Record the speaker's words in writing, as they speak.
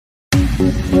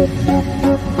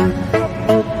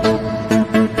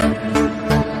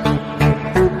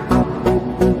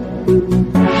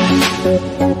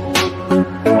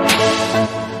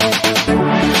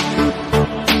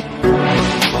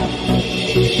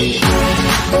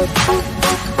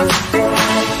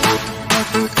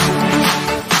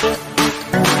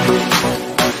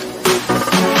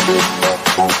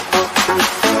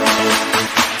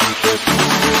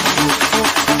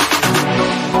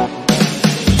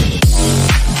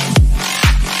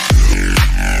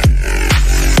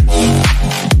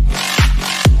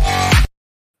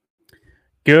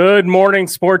Good morning,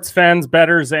 sports fans,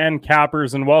 bettors, and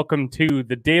cappers, and welcome to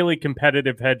the Daily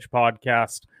Competitive Hedge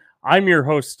Podcast. I'm your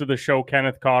host of the show,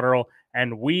 Kenneth Cotterill,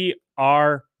 and we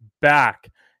are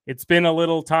back. It's been a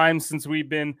little time since we've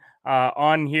been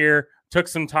on here. Took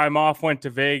some time off, went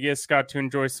to Vegas, got to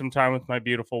enjoy some time with my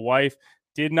beautiful wife.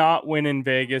 Did not win in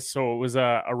Vegas, so it was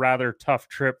a rather tough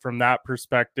trip from that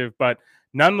perspective. But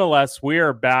nonetheless, we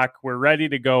are back. We're ready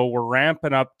to go. We're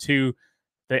ramping up to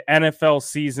the NFL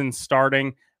season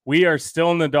starting. We are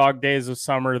still in the dog days of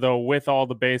summer, though, with all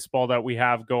the baseball that we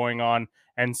have going on.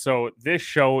 And so this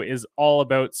show is all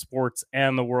about sports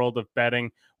and the world of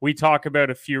betting. We talk about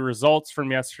a few results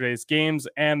from yesterday's games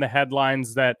and the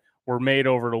headlines that were made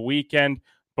over the weekend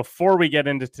before we get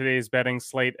into today's betting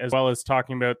slate, as well as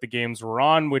talking about the games we're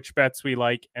on, which bets we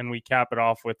like, and we cap it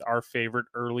off with our favorite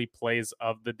early plays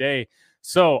of the day.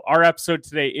 So our episode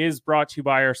today is brought to you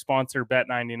by our sponsor,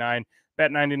 Bet99.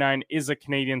 Bet99 is a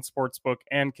Canadian sportsbook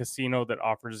and casino that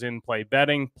offers in-play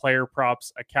betting, player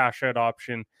props, a cash-out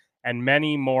option, and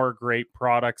many more great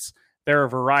products. There are a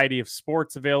variety of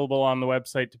sports available on the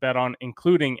website to bet on,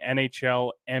 including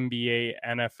NHL, NBA,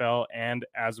 NFL, and,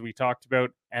 as we talked about,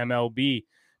 MLB.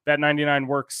 Bet99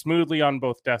 works smoothly on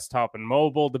both desktop and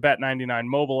mobile. The Bet99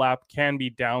 mobile app can be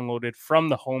downloaded from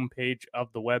the homepage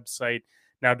of the website.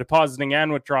 Now, depositing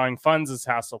and withdrawing funds is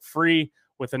hassle-free,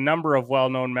 with a number of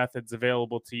well-known methods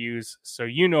available to use, so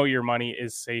you know your money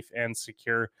is safe and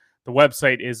secure. The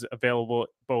website is available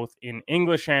both in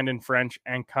English and in French,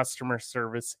 and customer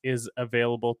service is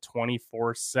available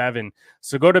 24/7.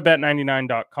 So go to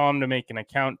bet99.com to make an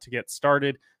account to get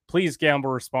started. Please gamble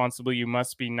responsibly. You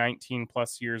must be 19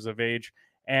 plus years of age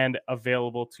and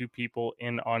available to people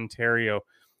in Ontario.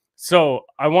 So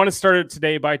I want to start it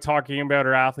today by talking about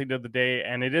our athlete of the day,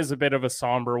 and it is a bit of a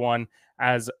somber one,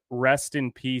 as rest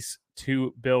in peace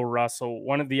to Bill Russell,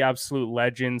 one of the absolute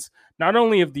legends, not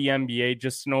only of the NBA,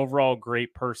 just an overall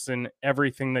great person,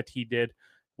 everything that he did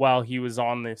while he was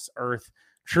on this earth.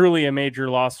 Truly a major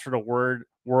loss for the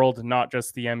world, not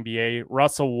just the NBA.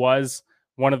 Russell was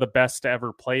one of the best to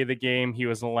ever play the game. He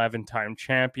was an 11-time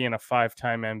champion, a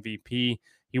 5-time MVP.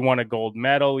 He won a gold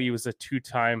medal. He was a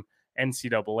 2-time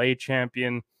NCAA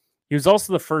champion. He was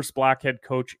also the first black head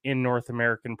coach in North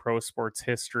American pro sports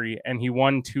history, and he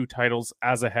won 2 titles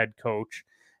as a head coach.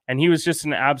 And he was just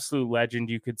an absolute legend.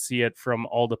 You could see it from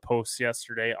all the posts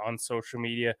yesterday on social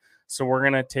media. So we're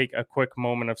going to take a quick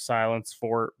moment of silence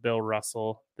for Bill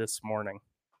Russell this morning.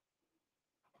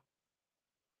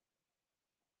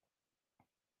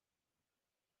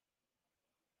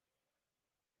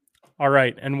 All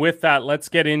right, and with that, let's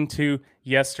get into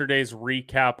yesterday's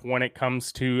recap when it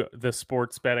comes to the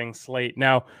sports betting slate.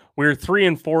 Now, we were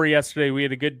 3-4 yesterday. We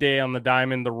had a good day on the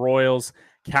diamond. The Royals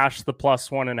cashed the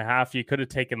 +1.5. You could have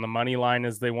taken the money line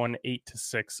as they won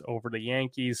 8-6 over the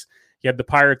Yankees. You had the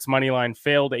Pirates money line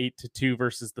failed 8-2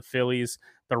 versus the Phillies.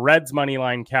 The Reds money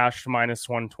line cashed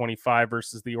 -125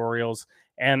 versus the Orioles,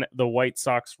 and the White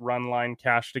Sox run line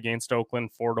cashed against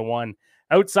Oakland 4-1.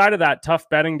 Outside of that tough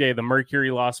betting day, the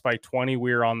Mercury lost by 20.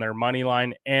 We were on their money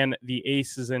line, and the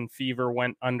Aces and Fever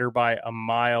went under by a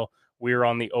mile. We were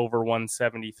on the over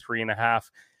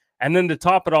 173.5. And then to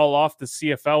top it all off, the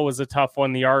CFL was a tough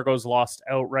one. The Argos lost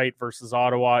outright versus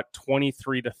Ottawa,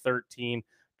 23-13.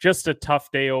 Just a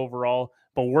tough day overall,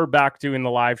 but we're back doing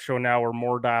the live show now. We're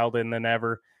more dialed in than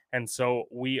ever, and so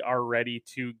we are ready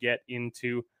to get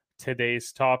into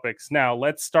today's topics. Now,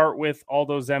 let's start with all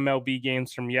those MLB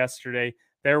games from yesterday.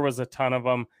 There was a ton of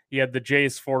them. You had the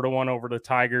Jays 4-1 over the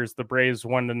Tigers, the Braves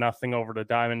 1-0 over the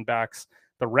Diamondbacks,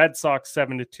 the Red Sox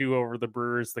 7-2 over the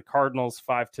Brewers, the Cardinals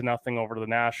 5-0 over the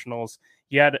Nationals.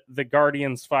 You had the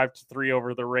Guardians 5-3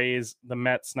 over the Rays, the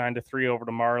Mets 9-3 over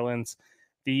the Marlins.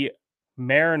 The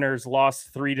Mariners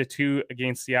lost 3-2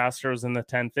 against the Astros in the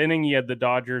 10th inning. You had the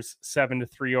Dodgers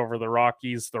 7-3 over the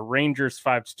Rockies, the Rangers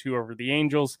 5-2 over the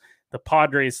Angels, the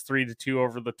Padres 3-2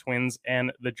 over the Twins,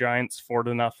 and the Giants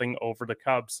 4-0 over the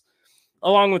Cubs.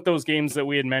 Along with those games that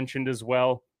we had mentioned as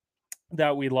well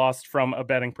that we lost from a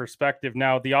betting perspective.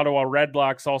 Now, the Ottawa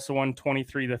Redblacks also won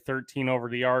 23-13 over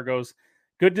the Argos.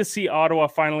 Good to see Ottawa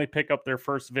finally pick up their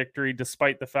first victory,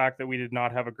 despite the fact that we did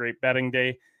not have a great betting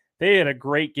day. They had a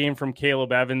great game from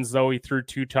Caleb Evans, though. He threw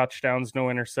 2 touchdowns, no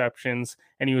interceptions,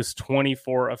 and he was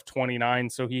 24 of 29,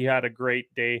 so he had a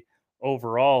great day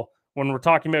overall. When we're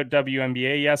talking about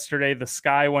WNBA yesterday, the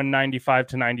Sky won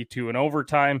 95-92 in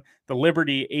overtime, the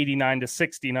Liberty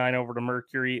 89-69 over to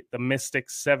Mercury, the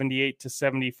Mystics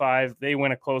 78-75. They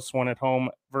win a close one at home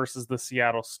versus the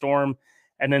Seattle Storm.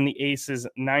 And then the Aces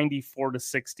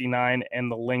 94-69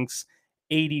 and the Lynx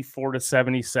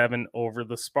 84-77 over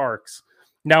the Sparks.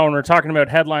 Now, when we're talking about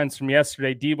headlines from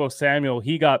yesterday, Deebo Samuel,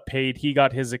 he got paid. He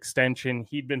got his extension.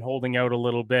 He'd been holding out a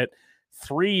little bit.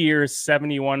 3 years,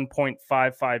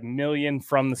 $71.55 million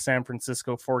from the San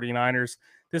Francisco 49ers.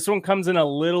 This one comes in a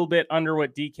little bit under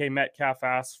what DK Metcalf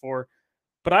asked for,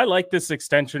 but I like this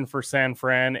extension for San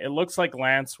Fran. It looks like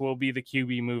Lance will be the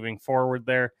QB moving forward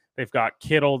there. They've got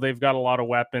Kittle. They've got a lot of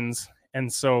weapons.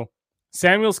 And so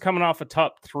Samuel's coming off a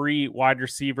top 3 wide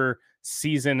receiver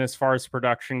season as far as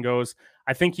production goes.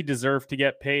 I think he deserved to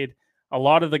get paid. A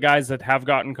lot of the guys that have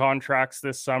gotten contracts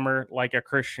this summer, like a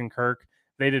Christian Kirk,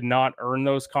 they did not earn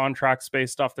those contracts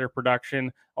based off their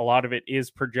production. A lot of it is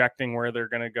projecting where they're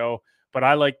going to go. But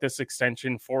I like this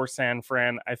extension for San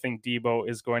Fran. I think Deebo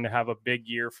is going to have a big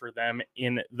year for them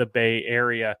in the Bay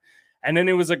Area. And then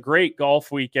it was a great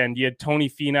golf weekend. You had Tony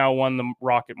Finau won the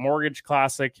Rocket Mortgage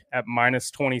Classic at minus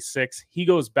 26. He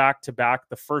goes back-to-back,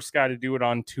 the first guy to do it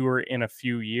on tour in a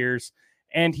few years.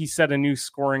 And he set a new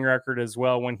scoring record as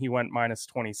well when he went minus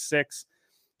 26.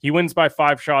 He wins by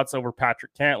 5 shots over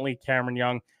Patrick Cantley, Cameron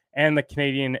Young, and the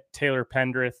Canadian Taylor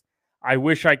Pendrith. I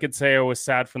wish I could say I was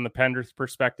sad from the Pendrith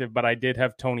perspective, but I did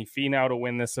have Tony Finau to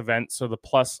win this event, so the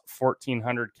plus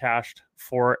 1,400 cashed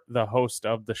for the host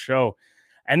of the show.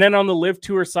 And then on the Live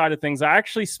Tour side of things, I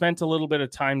actually spent a little bit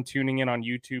of time tuning in on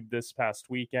YouTube this past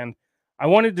weekend. I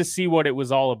wanted to see what it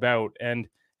was all about. And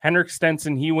Henrik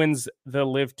Stenson, he wins the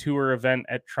Live Tour event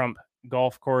at Trump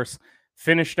Golf Course,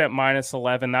 finished at minus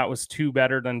 11. That was 2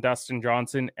 better than Dustin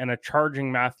Johnson and a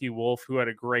charging Matthew Wolff, who had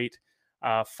a great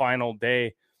final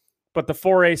day. But the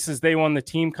 4 aces, they won the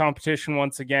team competition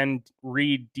once again.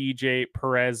 Reed, DJ,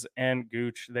 Perez, and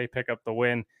Gooch, they pick up the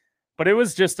win. But it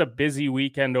was just a busy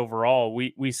weekend overall.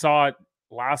 We saw it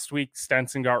last week.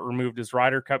 Stenson got removed as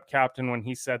Ryder Cup captain when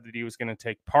he said that he was going to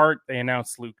take part. They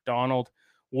announced Luke Donald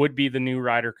would be the new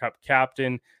Ryder Cup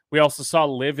captain. We also saw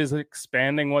Liv is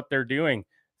expanding what they're doing.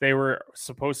 They were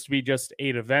supposed to be just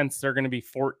 8 events. They're going to be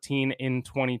 14 in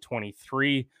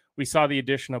 2023. We saw the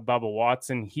addition of Bubba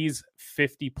Watson. He's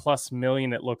 50 plus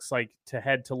million, it looks like, to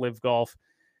head to Live Golf.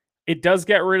 It does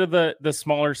get rid of the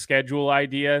smaller schedule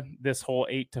idea, this whole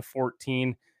 8 to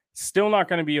 14. Still not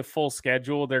going to be a full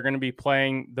schedule. They're going to be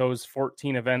playing those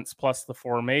 14 events plus the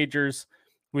 4 majors.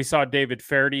 We saw David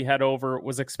Feherty head over.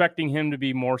 Was expecting him to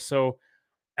be more so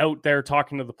out there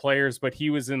talking to the players, but he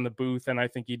was in the booth, and I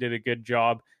think he did a good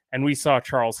job. And we saw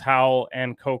Charles Howell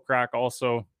and Kokrak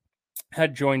also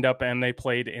had joined up, and they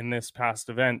played in this past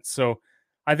event. So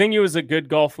I think it was a good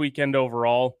golf weekend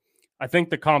overall. I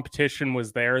think the competition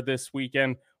was there this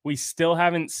weekend. We still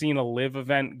haven't seen a Live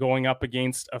event going up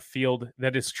against a field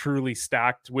that is truly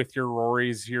stacked with your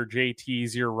Rorys, your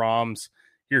JTs, your Rahms,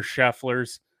 your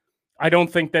Schefflers. I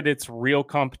don't think that it's real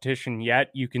competition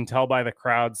yet. You can tell by the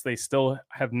crowds. They still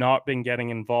have not been getting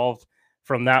involved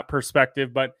from that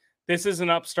perspective, but this is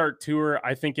an upstart tour.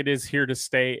 I think it is here to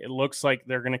stay. It looks like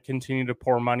they're going to continue to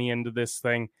pour money into this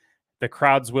thing. The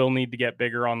crowds will need to get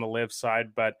bigger on the Live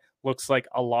side, but looks like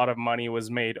a lot of money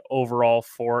was made overall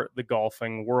for the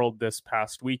golfing world this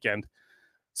past weekend.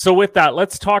 So with that,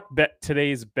 let's talk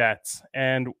today's bets.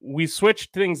 And we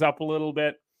switched things up a little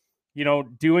bit. You know,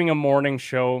 doing a morning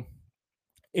show,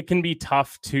 it can be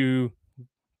tough to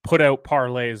put out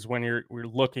parlays when we're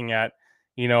looking at,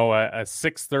 you know, a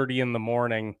 6:30 in the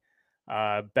morning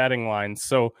betting line.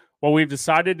 So what we've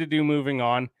decided to do moving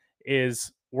on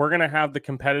is we're going to have the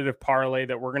competitive parlay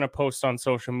that we're going to post on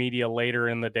social media later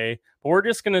in the day. But we're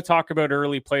just going to talk about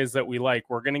early plays that we like.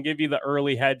 We're going to give you the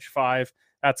early hedge 5.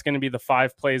 That's going to be the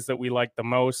 5 plays that we like the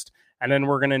most. And then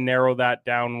we're going to narrow that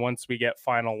down once we get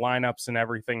final lineups and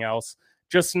everything else.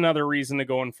 Just another reason to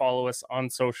go and follow us on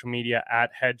social media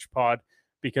at HedgePod,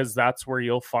 because that's where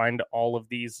you'll find all of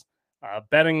these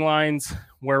betting lines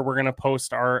where we're going to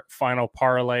post our final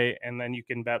parlay, and then you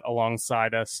can bet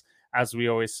alongside us. As we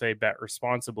always say, bet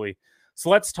responsibly. So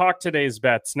let's talk today's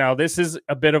bets. Now, this is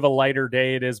a bit of a lighter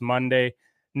day. It is Monday.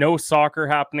 No soccer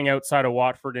happening outside of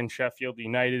Watford and Sheffield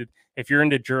United. If you're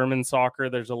into German soccer,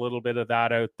 there's a little bit of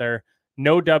that out there.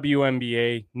 No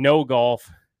WNBA, no golf,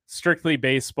 strictly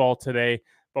baseball today.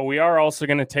 But we are also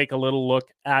going to take a little look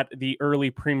at the early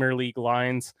Premier League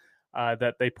lines.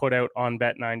 that they put out on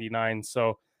Bet99.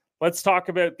 So let's talk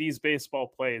about these baseball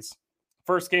plays.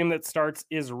 First game that starts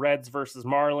is Reds versus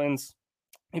Marlins.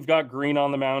 You've got Green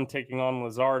on the mound taking on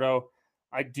Luzardo.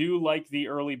 I do like the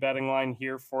early betting line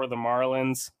here for the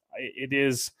Marlins.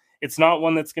 It's not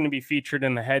one that's going to be featured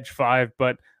in the Hedge 5,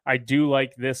 but I do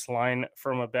like this line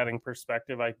from a betting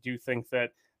perspective. I do think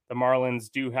that the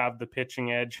Marlins do have the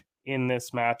pitching edge in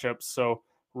this matchup, so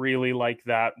really like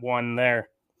that one there.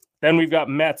 Then we've got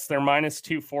Mets. They're minus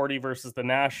 240 versus the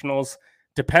Nationals.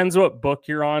 Depends what book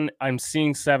you're on. I'm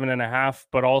seeing 7.5,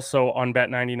 but also on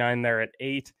Bet99 they're at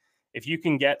 8. If you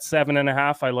can get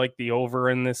 7.5, I like the over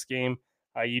in this game.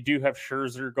 You do have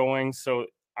Scherzer going, so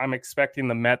I'm expecting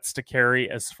the Mets to carry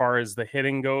as far as the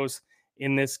hitting goes.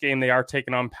 In this game, they are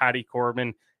taking on Patty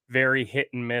Corbin. Very hit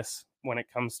and miss when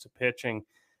it comes to pitching.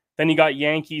 Then you got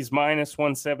Yankees minus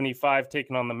 175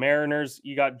 taking on the Mariners.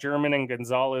 You got German and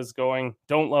Gonzalez going.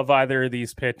 Don't love either of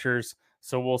these pitchers,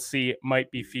 so we'll see. Might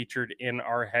be featured in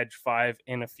our Hedge 5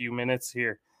 in a few minutes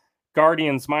here.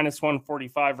 Guardians minus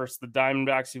 145 versus the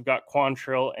Diamondbacks. You've got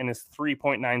Quantrill and his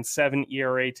 3.97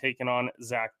 ERA taking on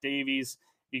Zach Davies.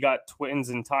 You got Twins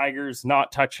and Tigers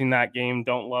not touching that game.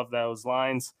 Don't love those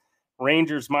lines.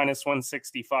 Rangers minus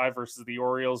 165 versus the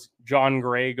Orioles. John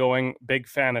Gray going, big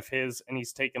fan of his, and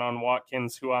he's taking on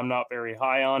Watkins, who I'm not very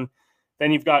high on.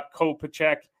 Then you've got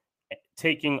Kopechek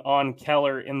taking on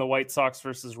Keller in the White Sox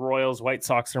versus Royals. White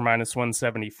Sox are minus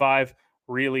 175.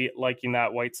 Really liking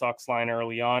that White Sox line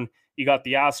early on. You got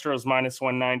the Astros minus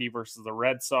 190 versus the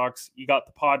Red Sox. You got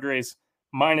the Padres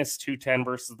minus 210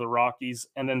 versus the Rockies.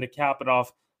 And then to cap it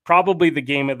off, probably the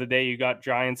game of the day, you got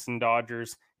Giants and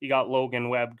Dodgers. You got Logan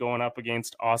Webb going up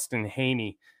against Austin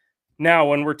Haney. Now,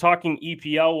 when we're talking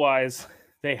EPL-wise,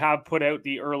 they have put out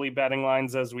the early betting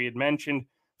lines, as we had mentioned,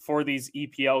 for these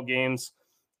EPL games.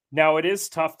 Now, it is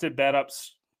tough to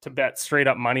bet straight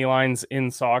up money lines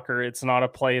in soccer. It's not a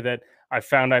play that I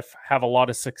found I have a lot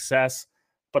of success,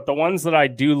 but the ones that I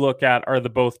do look at are the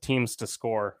both teams to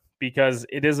score, because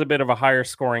it is a bit of a higher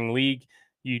scoring league.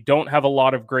 You don't have a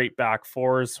lot of great back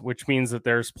fours, which means that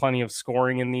there's plenty of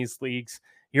scoring in these leagues.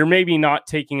 You're maybe not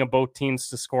taking a both teams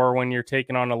to score when you're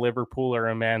taking on a Liverpool or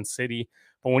a Man City,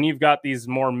 but when you've got these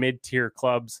more mid-tier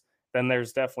clubs, then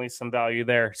there's definitely some value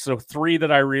there. So 3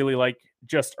 that I really like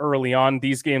just early on.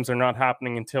 These games are not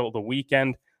happening until the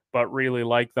weekend, but really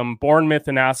like them. Bournemouth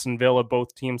and Aston Villa,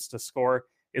 both teams to score,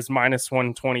 is minus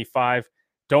 125.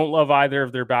 Don't love either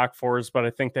of their back fours, but I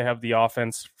think they have the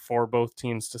offense for both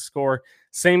teams to score.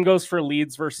 Same goes for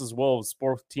Leeds versus Wolves,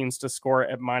 both teams to score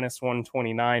at minus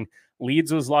 129.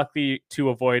 Leeds was lucky to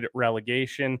avoid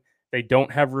relegation. They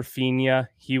don't have Rafinha.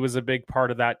 He was a big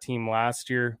part of that team last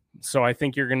year. So I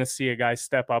think you're going to see a guy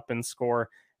step up and score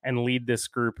and lead this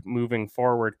group moving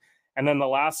forward. And then the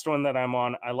last one that I'm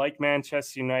on, I like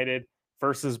Manchester United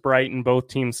versus Brighton, both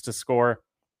teams to score.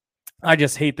 I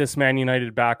just hate this Man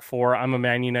United back four. I'm a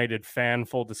Man United fan,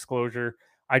 full disclosure.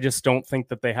 I just don't think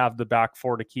that they have the back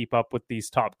four to keep up with these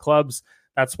top clubs.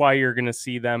 That's why you're going to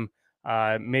see them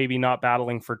maybe not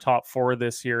battling for top 4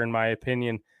 this year, in my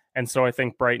opinion. And so I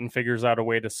think Brighton figures out a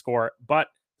way to score, but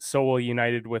so will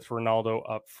United with Ronaldo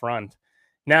up front.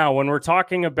 Now, when we're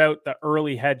talking about the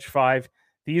early Hedge 5,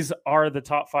 these are the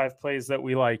top 5 plays that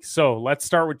we like. So let's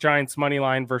start with Giants money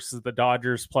line versus the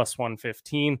Dodgers plus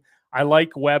 115. I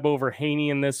like Webb over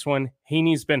Haney in this one.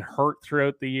 Haney's been hurt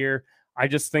throughout the year. I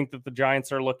just think that the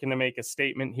Giants are looking to make a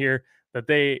statement here that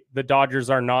the Dodgers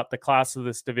are not the class of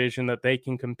this division, that they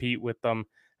can compete with them.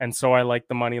 And so I like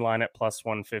the money line at plus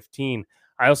 115.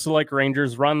 I also like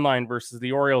Rangers run line versus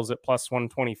the Orioles at plus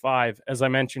 125. As I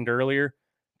mentioned earlier,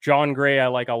 John Gray I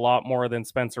like a lot more than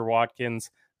Spencer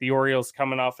Watkins. The Orioles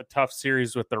coming off a tough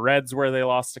series with the Reds where they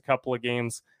lost a couple of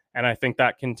games, and I think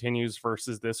that continues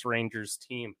versus this Rangers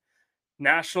team.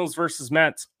 Nationals versus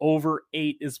Mets, over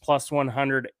 8 is plus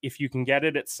 100. If you can get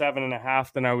it at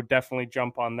 7.5, then I would definitely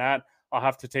jump on that. I'll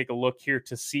have to take a look here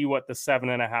to see what the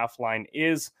 7.5 line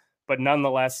is, but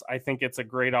nonetheless, I think it's a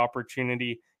great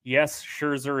opportunity. Yes,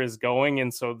 Scherzer is going,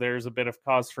 and so there's a bit of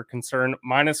cause for concern.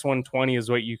 Minus 120 is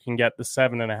what you can get the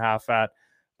 7.5 at,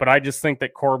 but I just think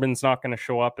that Corbin's not going to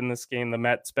show up in this game. The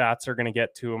Mets bats are going to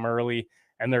get to him early,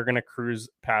 and they're going to cruise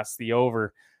past the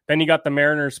over. Then you got the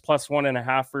Mariners plus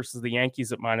 1.5 versus the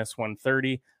Yankees at minus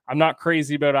 130. I'm not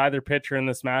crazy about either pitcher in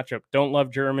this matchup. Don't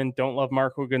love German. Don't love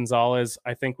Marco Gonzalez.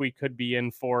 I think we could be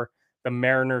in for the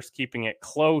Mariners keeping it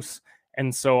close.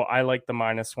 And so I like the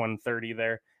minus 130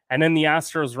 there. And then the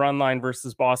Astros run line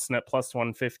versus Boston at plus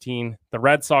 115. The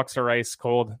Red Sox are ice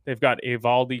cold. They've got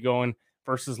Eovaldi going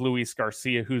versus Luis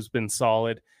Garcia, who's been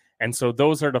solid. And so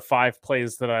those are the 5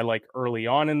 plays that I like early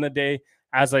on in the day.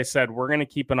 As I said, we're going to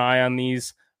keep an eye on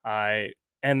these.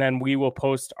 And then we will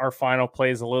post our final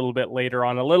plays a little bit later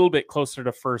on, a little bit closer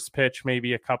to first pitch,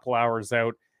 maybe a couple hours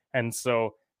out. And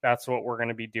so that's what we're going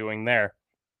to be doing there.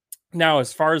 Now,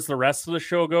 as far as the rest of the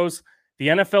show goes, the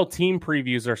NFL team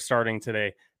previews are starting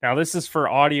today. Now, this is for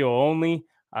audio only.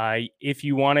 If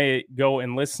you want to go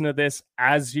and listen to this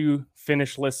as you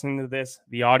finish listening to this,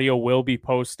 the audio will be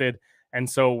posted. And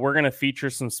so we're going to feature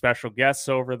some special guests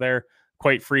over there.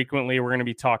 Quite frequently, we're going to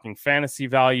be talking fantasy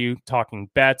value, talking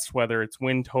bets, whether it's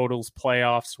win totals,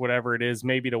 playoffs, whatever it is,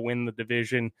 maybe to win the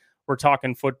division. We're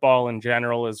talking football in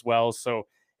general as well. So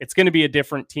it's going to be a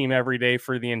different team every day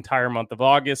for the entire month of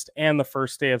August and the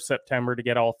first day of September to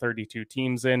get all 32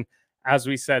 teams in. As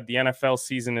we said, the NFL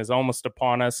season is almost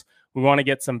upon us. We want to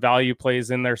get some value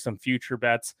plays in there, some future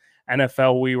bets.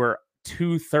 NFL, we were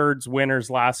 2/3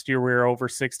 winners last year. We were over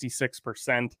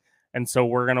 66%. And so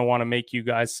we're going to want to make you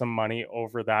guys some money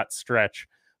over that stretch.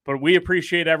 But we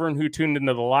appreciate everyone who tuned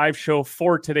into the live show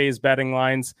for today's betting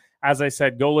lines. As I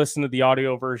said, go listen to the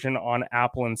audio version on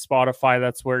Apple and Spotify.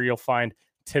 That's where you'll find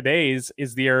today's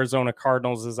is the Arizona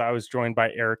Cardinals, as I was joined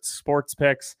by Eric's Sports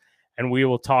Picks. And we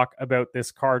will talk about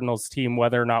this Cardinals team,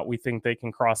 whether or not we think they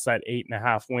can cross that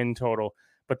 8.5 win total.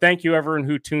 But thank you, everyone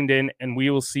who tuned in, and we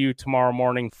will see you tomorrow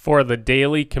morning for the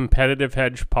Daily Competitive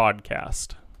Hedge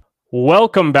podcast.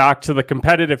 Welcome back to the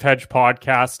Competitive Hedge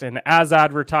podcast. And as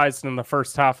advertised in the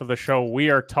first half of the show, we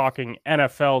are talking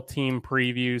NFL team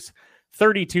previews.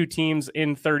 32 teams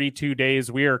in 32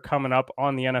 days. We are coming up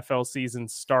on the NFL season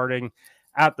starting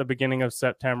at the beginning of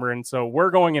September. And so we're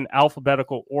going in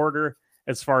alphabetical order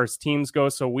as far as teams go.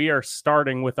 So we are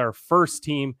starting with our first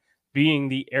team being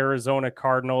the Arizona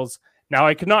Cardinals. Now,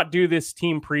 I could not do this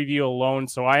team preview alone,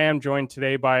 so I am joined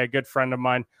today by a good friend of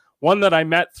mine, one that I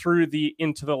met through the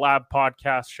Into the Lab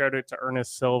podcast. Shout out to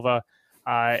Ernest Silva.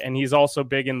 And he's also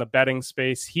big in the betting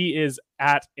space. He is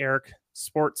at Eric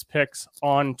Sports Picks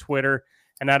on Twitter,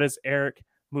 and that is Eric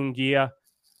Mungia.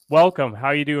 Welcome.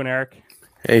 How you doing, Eric?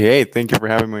 Hey, thank you for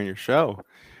having me on your show.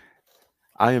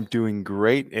 I am doing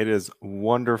great. It is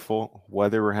wonderful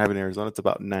weather we're having in Arizona. It's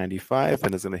about 95,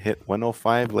 and it's going to hit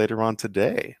 105 later on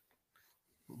today.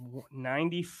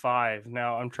 95.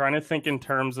 Now, I'm trying to think in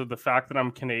terms of the fact that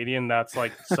I'm Canadian. That's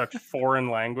like such foreign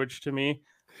language to me.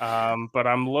 But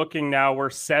I'm looking now, we're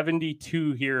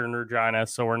 72 here in Regina,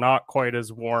 so we're not quite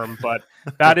as warm, but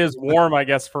that is warm, I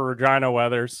guess, for Regina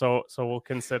weather. So we'll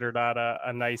consider that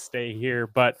a nice day here.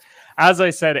 But as I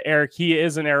said, Eric, he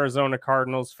is an Arizona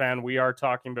Cardinals fan. We are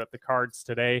talking about the Cards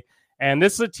today. And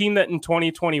this is a team that in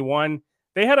 2021,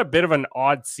 they had a bit of an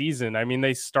odd season. I mean,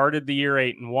 they started the year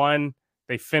 8-1.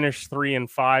 They finished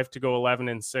 3-5 to go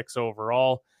 11-6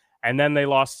 overall. And then they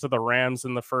lost to the Rams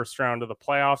in the first round of the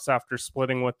playoffs after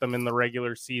splitting with them in the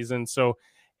regular season. So,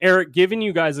 Eric, given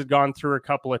you guys had gone through a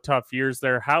couple of tough years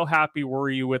there, how happy were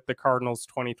you with the Cardinals'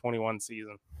 2021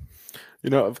 season? You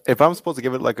know, if I'm supposed to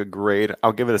give it like a grade,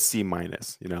 I'll give it a C-.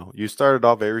 You know, you started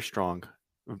off very strong,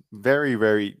 very,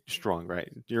 very strong,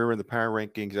 right? You're in the power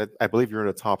rankings. I believe you're in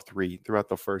the top 3 throughout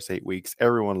the first 8 weeks.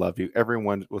 Everyone loved you.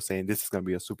 Everyone was saying this is going to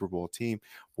be a Super Bowl team.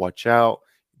 Watch out,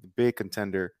 the big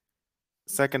contender.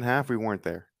 Second half, we weren't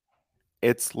there.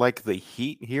 It's like the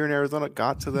heat here in Arizona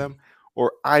got to them,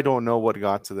 or I don't know what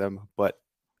got to them, but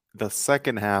the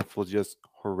second half was just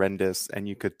horrendous, and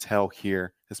you could tell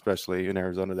here, especially in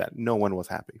Arizona, that no one was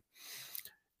happy.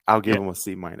 I'll give them a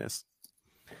C-.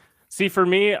 See, for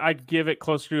me, I'd give it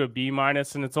closer to a B-, and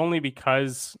it's only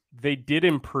because they did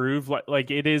improve.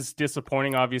 Like it is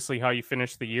disappointing, obviously, how you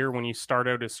finish the year when you start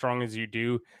out as strong as you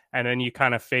do, and then you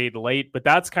kind of fade late. But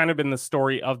that's kind of been the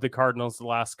story of the Cardinals the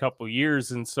last couple of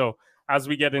years. And so as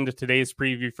we get into today's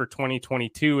preview for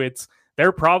 2022,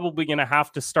 they're probably going to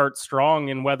have to start strong,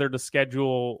 and whether the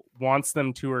schedule wants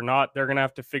them to or not, they're going to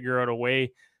have to figure out a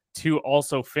way to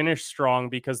also finish strong,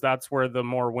 because that's where the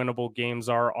more winnable games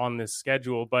are on this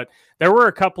schedule. But there were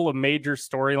a couple of major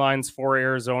storylines for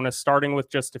Arizona, starting with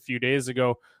just a few days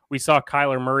ago. We saw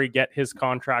Kyler Murray get his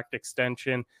contract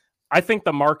extension. I think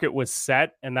the market was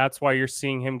set, and that's why you're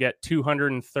seeing him get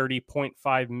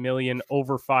 $230.5 million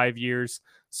over 5 years.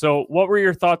 So what were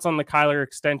your thoughts on the Kyler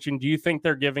extension? Do you think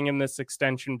they're giving him this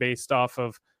extension based off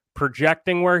of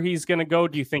projecting where he's going to go?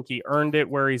 Do you think he earned it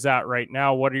where he's at right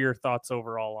now? What are your thoughts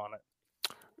overall on it?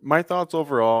 My thoughts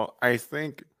overall, I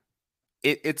think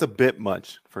it's a bit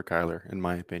much for Kyler, in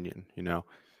my opinion. You know,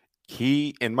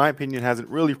 he, in my opinion, hasn't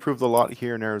really proved a lot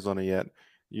here in Arizona yet.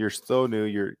 You're still new.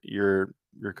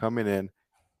 You're coming in.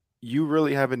 You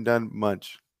really haven't done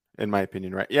much, in my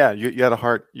opinion, right? Yeah, you had a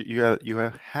heart. You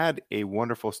have had a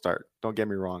wonderful start. Don't get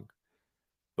me wrong,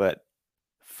 but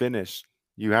finish.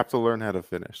 You have to learn how to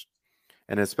finish.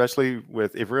 And especially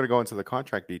with, if we're going to go into the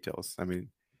contract details, I mean,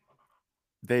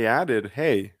 they added,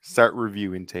 hey, start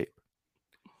reviewing tape.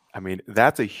 I mean,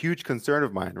 that's a huge concern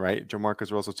of mine, right?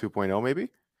 Jamarcus Russell 2.0, maybe?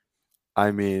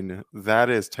 I mean, that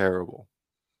is terrible.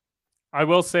 I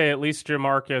will say at least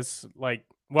Jamarcus,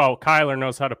 Kyler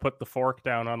knows how to put the fork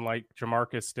down, unlike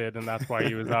Jamarcus did, and that's why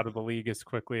he was out of the league as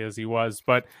quickly as he was.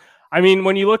 But I mean,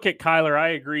 when you look at Kyler, I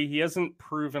agree. He hasn't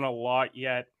proven a lot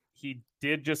yet. He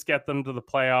did just get them to the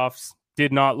playoffs,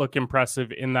 did not look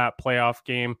impressive in that playoff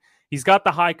game. He's got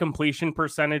the high completion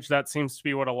percentage. That seems to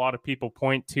be what a lot of people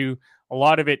point to. A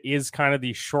lot of it is kind of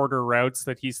these shorter routes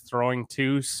that he's throwing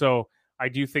to. So I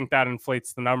do think that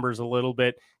inflates the numbers a little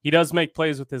bit. He does make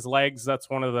plays with his legs. That's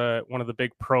one of the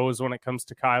big pros when it comes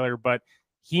to Kyler, but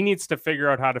he needs to figure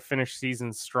out how to finish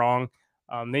seasons strong.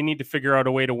 They need to figure out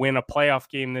a way to win a playoff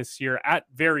game this year, at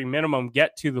very minimum,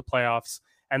 get to the playoffs.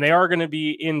 And they are going to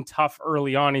be in tough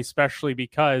early on, especially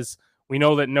because we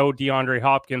know that no DeAndre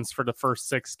Hopkins for the first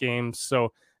 6 games.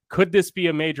 So could this be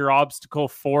a major obstacle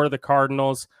for the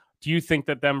Cardinals? Do you think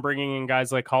that them bringing in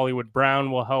guys like Hollywood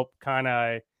Brown will help kind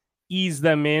of ease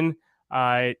them in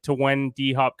to when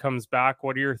D-Hop comes back?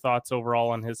 What are your thoughts overall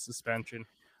on his suspension?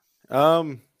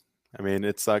 I mean,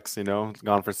 it sucks,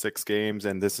 gone for 6 games,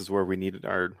 and this is where we needed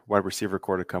our wide receiver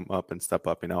core to come up and step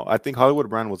up. I think Hollywood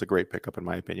Brown was a great pickup, in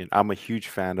my opinion. I'm a huge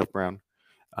fan of Brown.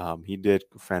 He did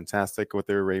fantastic with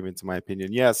the Ravens, in my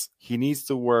opinion. Yes, he needs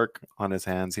to work on his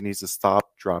hands. He needs to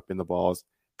stop dropping the balls.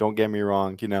 Don't get me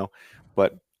wrong,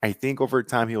 but I think over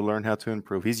time he'll learn how to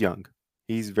improve. He's young.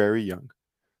 He's very young.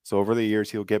 So over the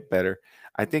years, he'll get better.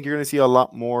 I think you're going to see a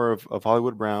lot more of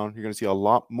Hollywood Brown. You're going to see a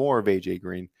lot more of A.J.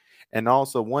 Green. And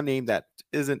also one name that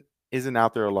isn't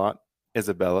out there a lot,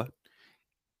 Isabella.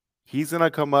 He's going to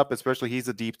come up, especially he's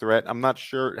a deep threat. I'm not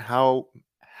sure how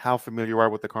familiar you are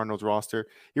with the Cardinals roster.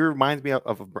 He reminds me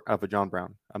of a John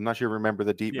Brown. I'm not sure you remember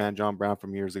the deep man John Brown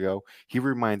from years ago. He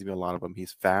reminds me a lot of him.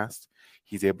 He's fast.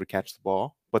 He's able to catch the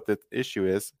ball. But the issue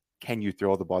is, can you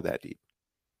throw the ball that deep?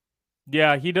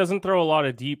 Yeah, he doesn't throw a lot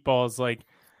of deep balls. I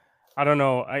don't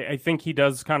know. I think he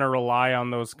does kind of rely on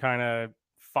those kind of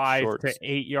 5 to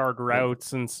 8 yard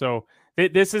routes. And so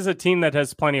this is a team that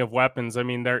has plenty of weapons. I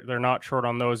mean, they're not short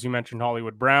on those. You mentioned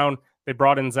Hollywood Brown. They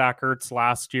brought in Zach Ertz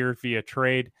last year via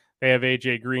trade. They have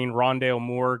AJ Green, Rondale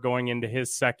Moore going into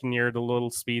his second year, the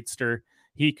little speedster.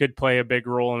 He could play a big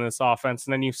role in this offense.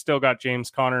 And then you've still got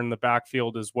James Conner in the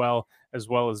backfield as well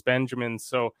as Benjamin.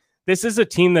 So this is a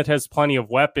team that has plenty of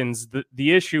weapons.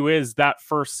 The issue is that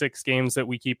first 6 games that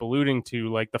we keep alluding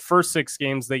to, like the first 6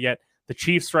 games, they get the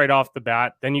Chiefs right off the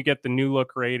bat. Then you get the new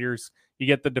look Raiders. You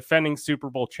get the defending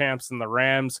Super Bowl champs and the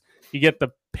Rams. You get the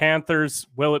Panthers.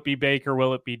 Will it be Baker?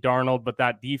 Will it be Darnold? But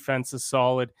that defense is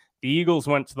solid. The Eagles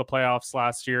went to the playoffs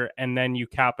last year, and then you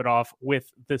cap it off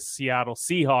with the Seattle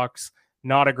Seahawks.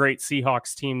 Not a great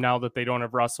Seahawks team now that they don't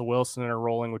have Russell Wilson and are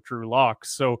rolling with Drew Lock.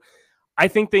 So I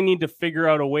think they need to figure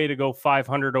out a way to go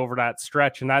 500 over that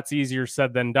stretch, and that's easier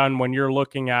said than done when you're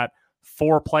looking at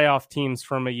 4 playoff teams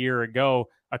from a year ago,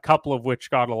 a couple of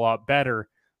which got a lot better.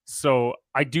 So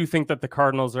I do think that the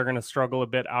Cardinals are going to struggle a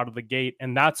bit out of the gate,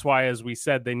 and that's why, as we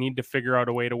said, they need to figure out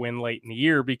a way to win late in the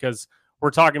year, because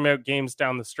we're talking about games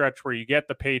down the stretch where you get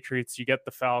the Patriots, you get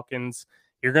the Falcons,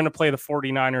 you're going to play the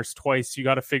 49ers twice. You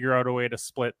got to figure out a way to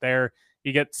split there.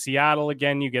 You get Seattle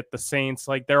again, you get the Saints.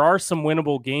 Like, there are some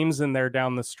winnable games in there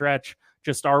down the stretch.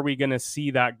 Just, are we going to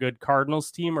see that good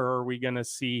Cardinals team, or are we going to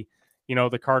see,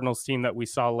 the Cardinals team that we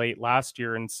saw late last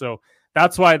year? And so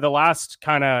that's why the last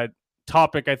kind of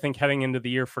topic, I think, heading into the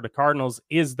year for the Cardinals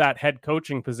is that head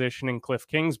coaching position in Cliff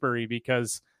Kingsbury,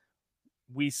 because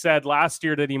we said last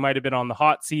year that he might have been on the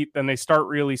hot seat. Then they start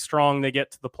really strong. They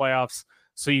get to the playoffs.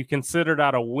 So you consider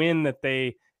that a win that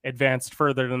they advanced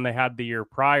further than they had the year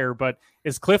prior. But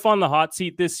is Cliff on the hot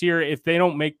seat this year? If they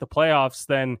don't make the playoffs,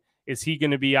 then is he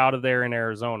going to be out of there in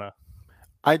Arizona?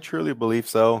 I truly believe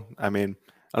so. I mean,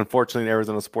 unfortunately,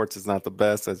 Arizona sports is not the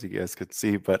best, as you guys could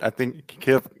see, but I think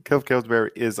Cliff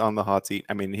Kingsbury is on the hot seat.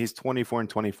 I mean, he's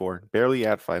 24-24, barely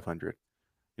at 500.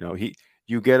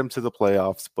 You get him to the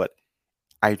playoffs, but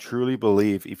I truly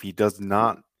believe if he does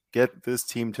not get this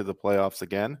team to the playoffs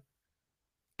again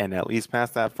and at least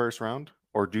pass that first round,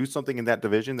 or do something in that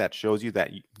division that shows you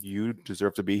that you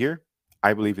deserve to be here,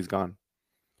 I believe he's gone.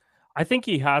 I think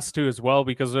he has to as well,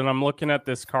 because when I'm looking at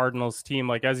this Cardinals team,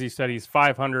 like, as you said, he's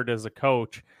 500 as a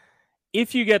coach.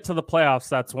 If you get to the playoffs,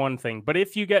 that's one thing. But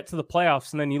if you get to the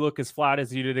playoffs and then you look as flat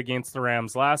as you did against the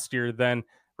Rams last year, then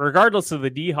regardless of the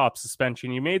D-Hop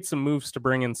suspension, you made some moves to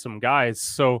bring in some guys.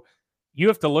 So you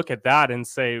have to look at that and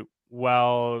say,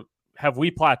 well, have we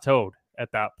plateaued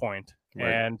at that point? Right.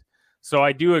 And So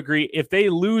I do agree. If they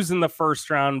lose in the first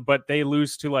round, but they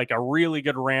lose to like a really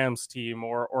good Rams team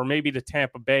or maybe to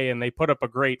Tampa Bay and they put up a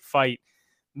great fight,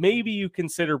 maybe you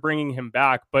consider bringing him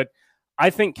back. But I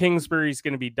think Kingsbury's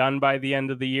going to be done by the end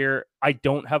of the year. I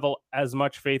don't have as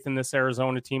much faith in this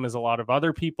Arizona team as a lot of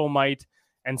other people might.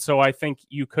 And so I think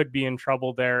you could be in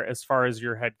trouble there as far as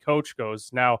your head coach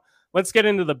goes. Now, let's get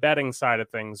into the betting side of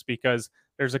things because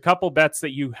there's a couple bets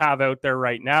that you have out there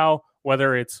right now,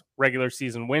 whether it's regular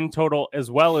season win total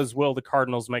as well as will the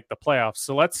Cardinals make the playoffs.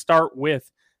 So let's start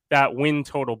with that win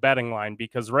total betting line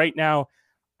because right now,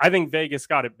 I think Vegas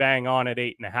got it bang on at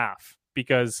 8.5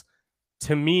 because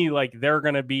to me, like they're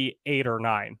going to be 8 or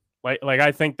 9. Like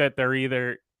I think that they're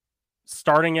either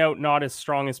starting out not as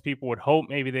strong as people would hope.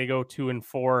 Maybe they go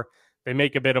 2-4, they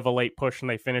make a bit of a late push and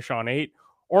they finish on 8,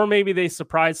 or maybe they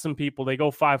surprise some people. They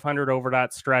go 500 over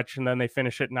that stretch and then they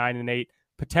finish at 9-8,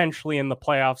 potentially in the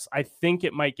playoffs. I think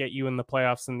it might get you in the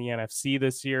playoffs in the NFC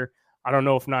this year. I don't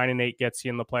know if 9-8 gets you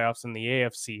in the playoffs in the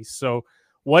AFC. So,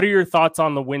 what are your thoughts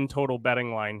on the win total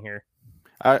betting line here?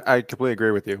 I completely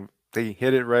agree with you. They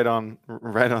hit it right on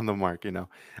the mark.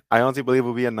 I honestly believe it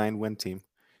will be a 9-win team.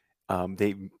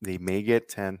 They may get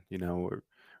 10. Or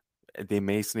they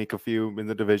may sneak a few in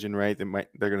the division. Right?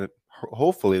 They're gonna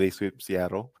hopefully they sweep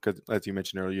Seattle because as you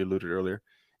mentioned earlier, you alluded earlier,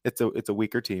 it's a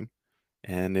weaker team,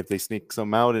 and if they sneak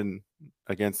some out in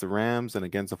against the Rams and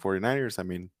against the 49ers, I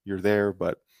mean you're there,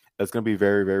 but it's gonna be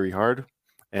very very hard.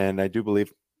 And I do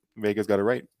believe Vegas got it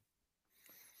right.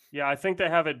 Yeah, I think they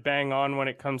have it bang on when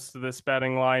it comes to this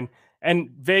betting line. And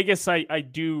Vegas, I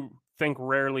do think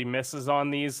rarely misses on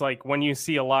these. Like when you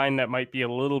see a line that might be a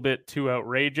little bit too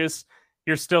outrageous,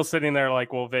 you're still sitting there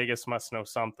like, well, Vegas must know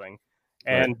something.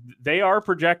 Right. And they are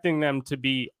projecting them to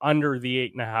be under the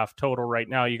 8.5 total right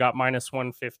now. You got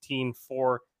 -115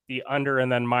 for the under and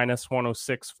then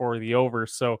 -106 for the over.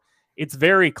 So it's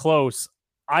very close.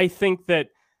 I think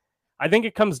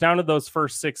it comes down to those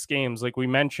first 6 games. Like we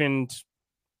mentioned,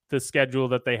 the schedule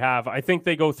that they have. I think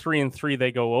they go 3-3,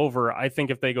 they go over. I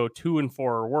think if they go 2-4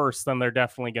 or worse, then they're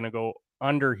definitely going to go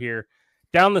under here.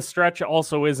 Down the stretch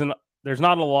also there's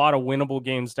not a lot of winnable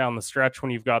games down the stretch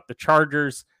when you've got the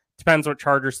Chargers. Depends what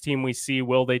Chargers team we see.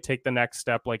 Will they take the next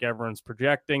step like everyone's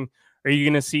projecting? Are you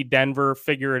going to see Denver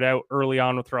figure it out early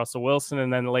on with Russell Wilson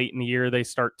and then late in the year they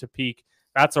start to peak?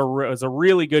 That's a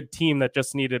really good team that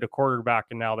just needed a quarterback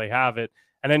and now they have it.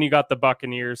 And then you got the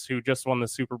Buccaneers who just won the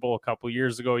Super Bowl a couple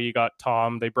years ago. You got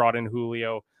Tom. They brought in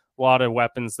Julio. A lot of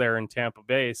weapons there in Tampa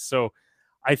Bay. So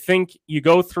I think you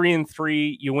go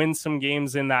 3-3. You win some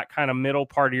games in that kind of middle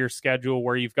part of your schedule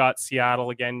where you've got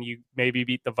Seattle again. You maybe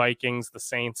beat the Vikings, the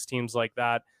Saints, teams like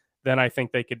that. Then I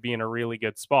think they could be in a really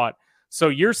good spot. So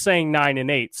you're saying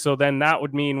 9-8. So then that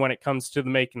would mean when it comes to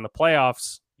making the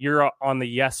playoffs, you're on the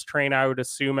yes train, I would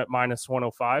assume, at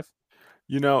 -105.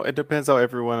 It depends how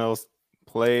everyone else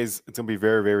plays. It's going to be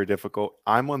very, very difficult.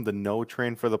 I'm on the no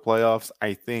train for the playoffs.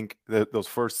 I think that those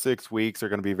first 6 weeks are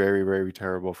going to be very, very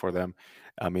terrible for them.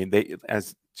 I mean, they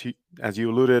as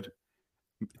you alluded,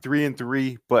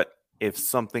 3-3. But if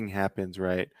something happens,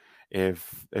 right?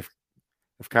 If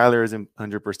Kyler isn't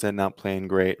 100% not playing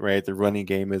great, right? The running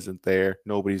game isn't there.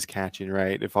 Nobody's catching,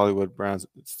 right? If Hollywood Browns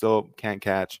still can't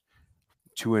catch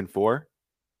 2-4,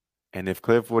 and if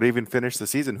Cliff would even finish the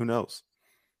season, who knows?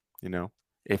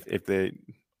 If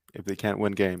they can't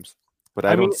win games. But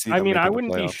I don't see them making I the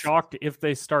wouldn't be playoffs. shocked if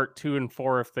they start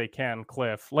 2-4 if they can,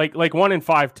 Cliff. Like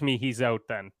 1-5 to me, he's out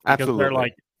then. Because they're Absolutely.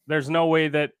 like, there's no way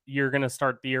that you're gonna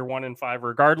start the year 1-5,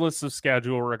 regardless of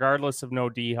schedule, regardless of no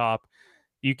D Hop.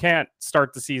 You can't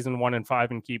start the season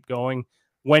 1-5 and keep going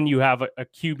when you have a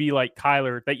QB like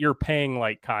Kyler that you're paying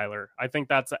like Kyler. I think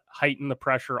that's heightened the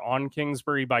pressure on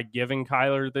Kingsbury by giving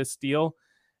Kyler this deal.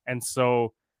 And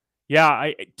so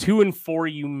yeah, 2-4,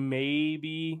 you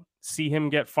maybe see him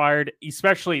get fired,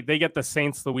 especially they get the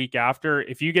Saints the week after.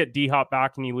 If you get D-Hop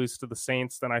back and you lose to the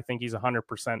Saints, then I think he's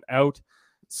 100% out.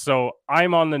 So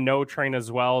I'm on the no train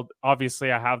as well.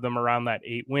 Obviously, I have them around that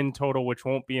 8-win total, which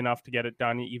won't be enough to get it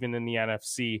done even in the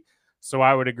NFC. So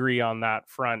I would agree on that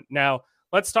front. Now,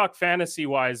 let's talk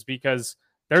fantasy-wise because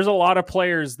there's a lot of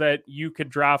players that you could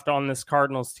draft on this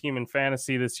Cardinals team in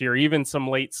fantasy this year, even some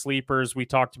late sleepers. We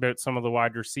talked about some of the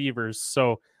wide receivers.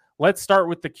 So let's start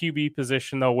with the QB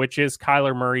position, though, which is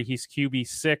Kyler Murray. He's QB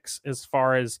 6 as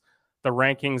far as the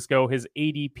rankings go. His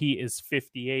ADP is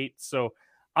 58. So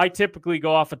I typically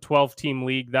go off a 12-team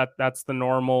league. That's the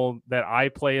normal that I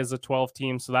play as a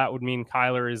 12-team. So that would mean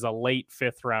Kyler is a late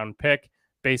 5th-round pick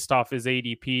based off his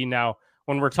ADP. Now,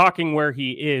 when we're talking where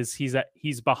he is,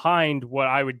 he's behind what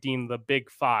I would deem the big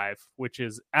 5, which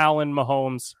is Allen,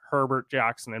 Mahomes, Herbert,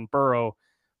 Jackson, and Burrow.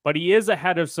 But he is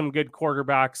ahead of some good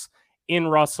quarterbacks in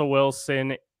Russell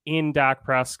Wilson, in Dak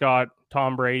Prescott,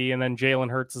 Tom Brady, and then Jalen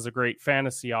Hurts is a great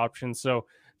fantasy option. So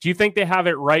do you think they have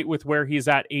it right with where he's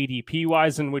at ADP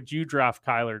wise? And would you draft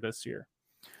Kyler this year?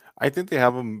 I think they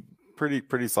have him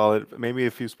pretty solid, maybe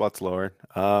a few spots lower.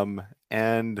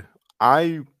 And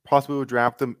I possibly would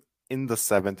draft him in the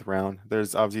 7th round.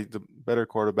 There's obviously the better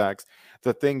quarterbacks.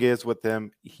 The thing is with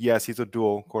him, yes, he's a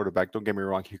dual quarterback. Don't get me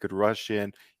wrong. He could rush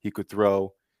in, he could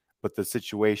throw, but the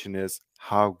situation is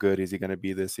how good is he going to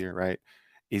be this year, right?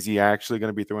 Is he actually going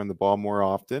to be throwing the ball more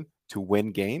often to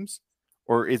win games?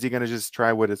 Or is he going to just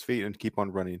try with his feet and keep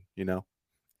on running,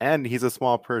 And he's a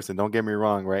small person. Don't get me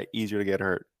wrong, right? Easier to get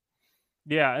hurt.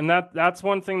 Yeah, and that's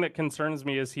one thing that concerns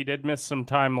me is he did miss some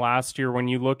time last year. When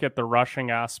you look at the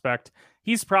rushing aspect,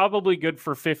 he's probably good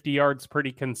for 50 yards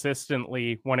pretty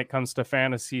consistently when it comes to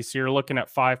fantasy. So you're looking at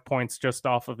 5 points just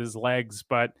off of his legs.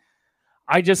 But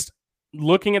I just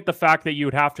looking at the fact that you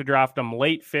would have to draft him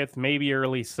late 5th, maybe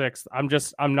early 6th.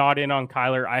 I'm not in on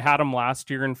Kyler. I had him last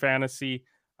year in fantasy.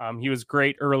 He was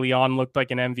great early on, looked like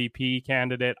an MVP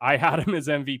candidate. I had him as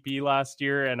MVP last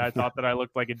year, and I thought that I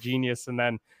looked like a genius. And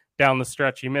then down the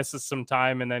stretch, he misses some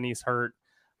time, and then he's hurt.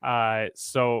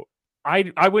 So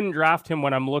I wouldn't draft him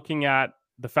when I'm looking at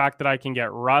the fact that I can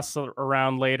get Russ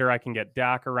around later, I can get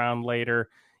Dak around later.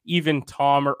 Even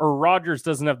Tom or Rodgers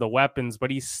doesn't have the weapons,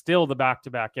 but he's still the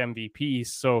back-to-back MVP.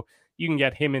 So you can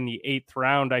get him in the 8th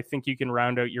round. I think you can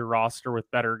round out your roster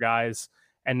with better guys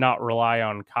and not rely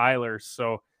on Kyler.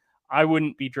 So I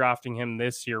wouldn't be drafting him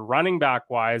this year. Running back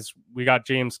wise, we got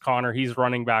James Conner. He's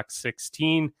running back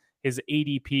 16. His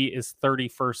ADP is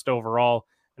 31st overall.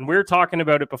 And we were talking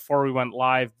about it before we went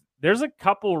live. There's a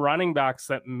couple running backs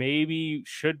that maybe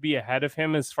should be ahead of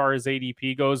him as far as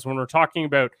ADP goes. When we're talking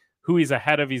about who he's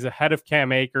ahead of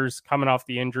Cam Akers coming off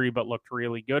the injury, but looked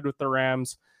really good with the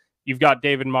Rams. You've got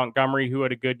David Montgomery, who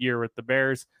had a good year with the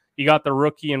Bears. You got the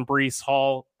rookie in Breece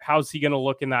Hall. How's he going to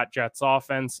look in that Jets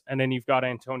offense? And then you've got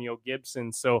Antonio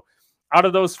Gibson. So out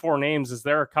of those 4 names, is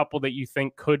there a couple that you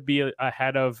think could be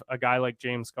ahead of a guy like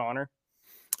James Conner?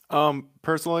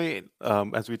 Personally,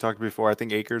 as we talked before, I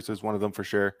think Akers is one of them for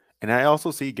sure. And I also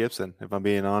see Gibson, if I'm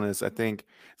being honest. I think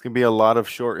it's going to be a lot of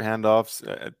short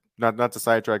handoffs. Not to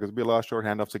sidetrack, there'll be a lot of short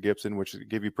handoffs to Gibson, which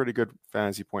give you pretty good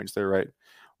fantasy points there, right?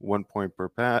 1 point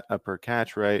per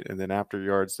catch, right? And then after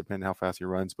yards, depending how fast he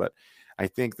runs. But I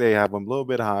think they have him a little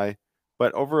bit high.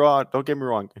 But overall, don't get me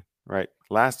wrong, right?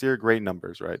 Last year, great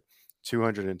numbers, right?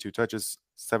 202 touches,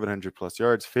 700 plus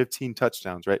yards, 15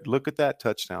 touchdowns, right? Look at that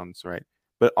touchdowns, right?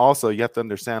 But also, you have to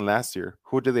understand last year,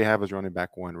 who did they have as running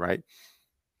back 1, right?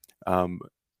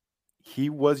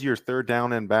 He was your 3rd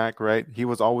down and back, right? He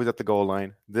was always at the goal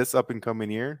line. This up and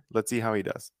coming year, let's see how he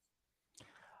does.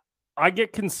 I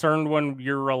get concerned when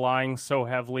you're relying so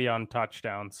heavily on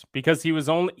touchdowns because he was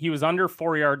under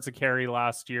 4 yards a carry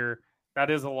last year.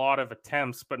 That is a lot of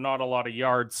attempts, but not a lot of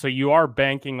yards. So you are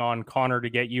banking on Connor to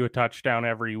get you a touchdown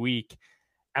every week.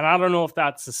 And I don't know if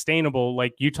that's sustainable.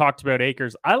 Like you talked about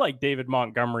Akers. I like David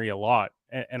Montgomery a lot.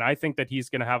 And I think that he's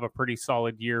going to have a pretty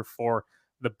solid year for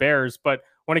the Bears. But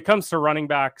when it comes to running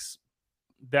backs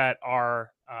that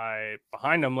are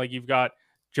behind him, like you've got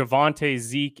Javonte,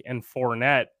 Zeke, and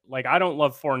Fournette. Like I don't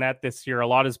love Fournette this year. A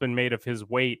lot has been made of his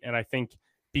weight. And I think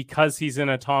because he's in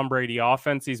a Tom Brady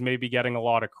offense, he's maybe getting a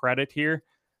lot of credit here.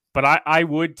 But I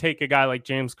would take a guy like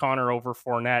James Conner over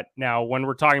Fournette. Now, when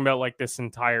we're talking about like this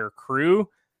entire crew,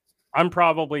 I'm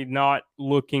probably not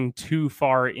looking too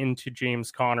far into James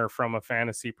Conner from a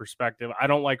fantasy perspective. I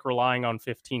don't like relying on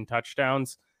 15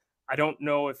 touchdowns. I don't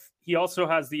know if he also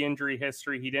has the injury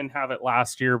history. He didn't have it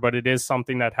last year, but it is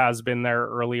something that has been there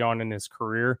early on in his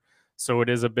career. So it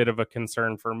is a bit of a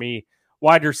concern for me.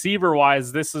 Wide receiver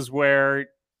wise, this is where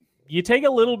you take a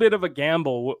little bit of a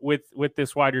gamble with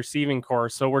this wide receiving core.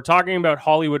 So we're talking about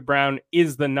Hollywood Brown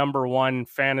is the number 1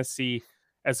 fantasy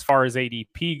as far as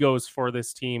ADP goes for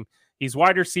this team. He's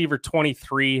wide receiver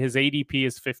 23. His ADP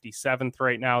is 57th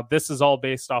right now. This is all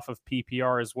based off of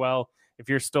PPR as well. If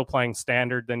you're still playing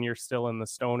standard, then you're still in the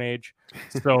Stone Age.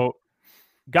 So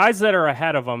guys that are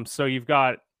ahead of him. So you've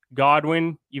got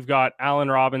Godwin, you've got Allen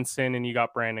Robinson, and you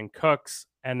got Brandon Cooks.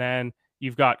 And then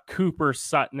you've got Cooper,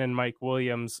 Sutton, and Mike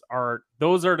Williams.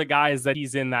 Those are the guys that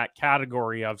he's in that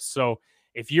category of. So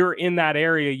if you're in that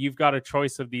area, you've got a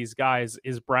choice of these guys.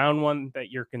 Is Brown one that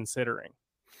you're considering?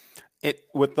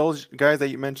 With those guys that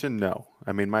you mentioned, no.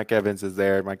 I mean, Mike Evans is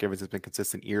there. Mike Evans has been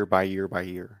consistent year by year by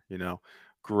year,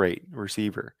 great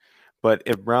receiver. But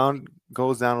if Brown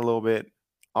goes down a little bit,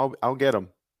 I'll get him,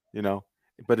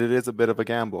 but it is a bit of a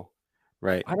gamble,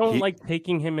 right? I don't like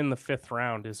taking him in the 5th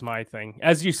round is my thing.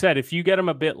 As you said, if you get him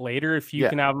a bit later, if you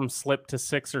can have him slip to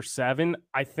 6 or 7,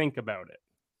 I think about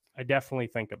it. I definitely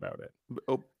think about it.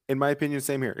 Oh, in my opinion,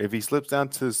 same here. If he slips down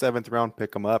to the 7th round,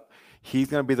 pick him up. He's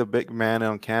going to be the big man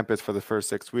on campus for the first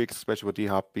 6 weeks, especially with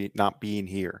D-Hop not being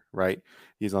here, right?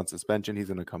 He's on suspension. He's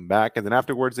going to come back. And then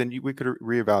afterwards, we could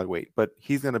reevaluate. But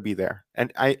he's going to be there.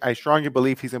 And I strongly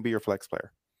believe he's going to be your flex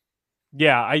player.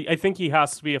 Yeah, I think he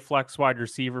has to be a flex wide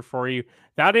receiver for you.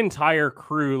 That entire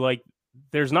crew, like,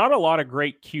 there's not a lot of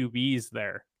great QBs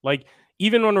there. Like,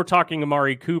 even when we're talking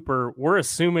Amari Cooper, we're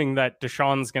assuming that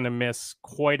Deshaun's going to miss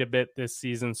quite a bit this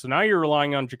season. So now you're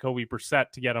relying on Jacoby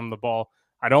Brissett to get him the ball.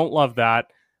 I don't love that.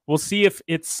 We'll see if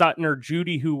it's Sutton or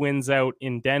Judy who wins out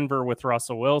in Denver with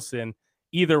Russell Wilson.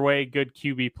 Either way, good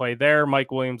QB play there.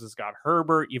 Mike Williams has got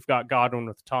Herbert. You've got Godwin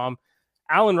with Tom.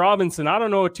 Allen Robinson, I don't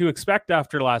know what to expect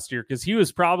after last year because he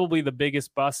was probably the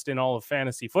biggest bust in all of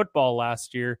fantasy football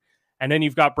last year. And then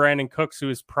you've got Brandon Cooks, who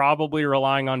is probably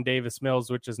relying on Davis Mills,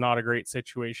 which is not a great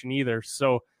situation either.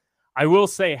 So I will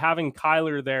say having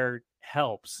Kyler there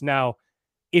helps. Now,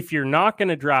 if you're not going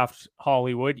to draft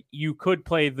Hollywood, you could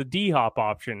play the D-Hop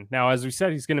option. Now, as we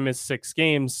said, he's going to miss 6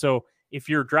 games. So if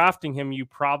you're drafting him, you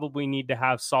probably need to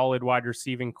have solid wide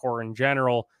receiving core in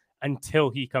general until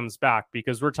he comes back,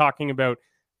 because we're talking about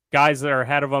guys that are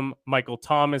ahead of him, Michael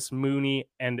Thomas, Mooney,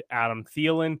 and Adam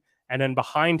Thielen. And then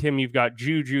behind him, you've got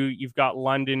Juju, you've got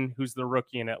London, who's the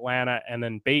rookie in Atlanta, and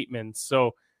then Bateman.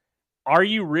 So are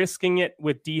you risking it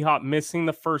with D-Hop missing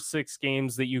the first 6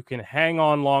 games that you can hang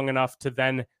on long enough to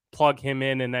then plug him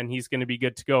in and then he's going to be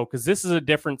good to go? Because this is a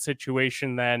different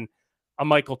situation than a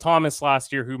Michael Thomas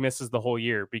last year who misses the whole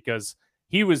year because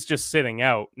he was just sitting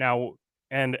out. Now,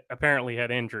 and apparently had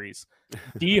injuries.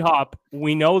 D-Hop,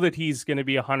 we know that he's going to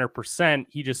be 100%.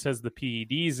 He just has the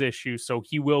PEDs issue, so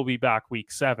he will be back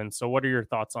week 7. So what are your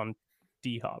thoughts on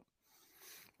D-Hop?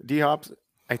 D-Hop,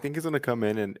 I think he's going to come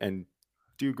in and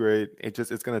do great. It's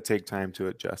going to take time to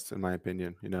adjust, in my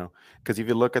opinion, because if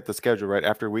you look at the schedule, right,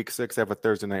 after week 6, they have a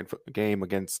Thursday night game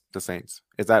against the Saints.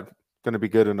 Is that going to be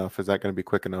good enough? Is that going to be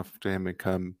quick enough to him to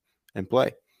come and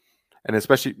play? And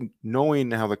especially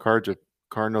knowing how the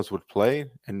Cardinals would play,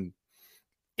 and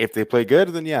if they play good,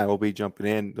 then yeah, we'll be jumping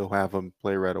in. They'll have him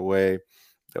play right away.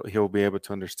 He'll be able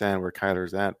to understand where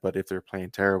Kyler's at. But if they're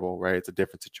playing terrible, right, it's a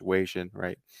different situation,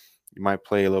 right? You might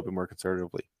play a little bit more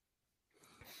conservatively.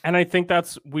 And I think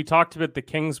we talked about the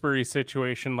Kingsbury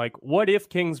situation. Like, what if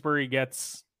Kingsbury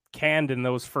gets canned in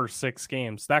those first 6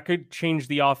 games? That could change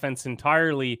the offense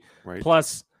entirely. Right.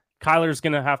 Plus, Kyler's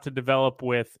going to have to develop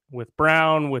with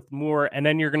Brown, with Moore, and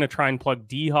then you're going to try and plug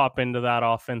D-Hop into that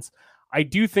offense. I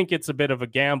do think it's a bit of a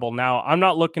gamble. Now, I'm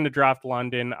not looking to draft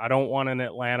London. I don't want an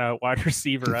Atlanta wide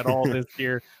receiver at all this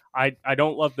year. I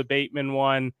don't love the Bateman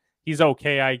one. He's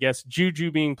okay, I guess.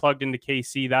 Juju being plugged into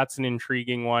KC, that's an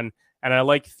intriguing one. And I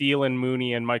like Thielen,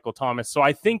 Mooney, and Michael Thomas. So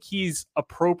I think he's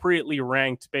appropriately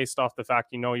ranked based off the fact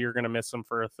you're going to miss him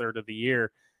for a third of the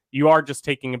year. You are just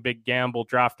taking a big gamble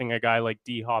drafting a guy like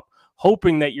D-Hop,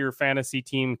 hoping that your fantasy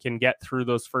team can get through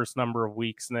those first number of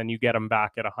weeks and then you get them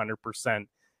back at 100%.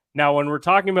 Now, when we're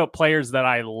talking about players that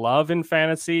I love in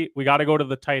fantasy, we got to go to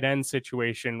the tight end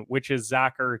situation, which is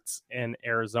Zach Ertz in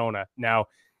Arizona. Now,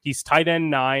 he's tight end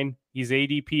 9. His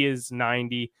ADP is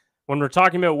 90. When we're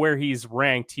talking about where he's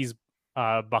ranked, he's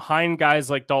behind guys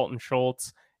like Dalton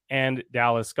Schultz and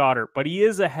Dallas Goedert. But he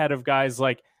is ahead of guys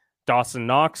like Dawson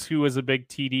Knox, who was a big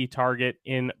TD target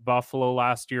in Buffalo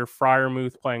last year,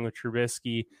 Freiermuth playing with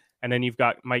Trubisky, and then you've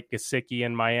got Mike Gesicki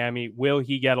in Miami. Will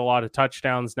he get a lot of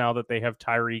touchdowns now that they have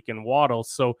Tyreek and Waddle?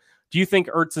 So do you think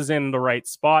Ertz is in the right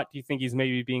spot? Do you think he's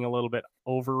maybe being a little bit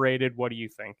overrated? What do you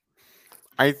think?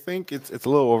 I think it's a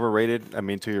little overrated. I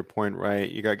mean, to your point, right?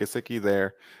 You got Gesicki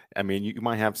there. I mean, you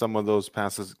might have some of those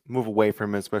passes move away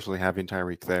from him, especially having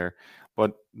Tyreek there.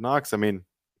 But Knox,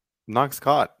 Knox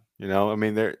caught. I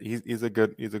mean, he's a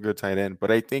good tight end.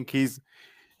 But I think he's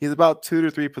about 2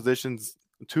 to 3 positions,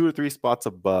 2 or 3 spots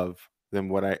above than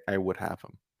what I would have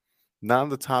him. Not in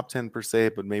the top 10 per se,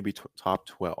 but maybe top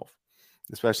 12.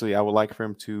 Especially, I would like for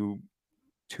him to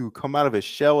come out of his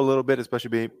shell a little bit, especially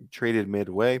being traded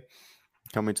midway,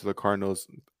 coming to the Cardinals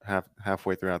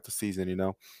halfway throughout the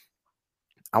season.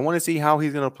 I want to see how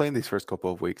he's going to play in these first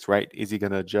couple of weeks, right? Is he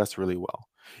going to adjust really well?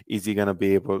 Is he going to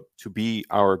be able to be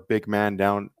our big man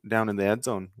down in the end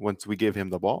zone once we give him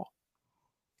the ball?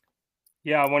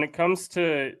 Yeah, when it comes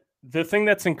to the thing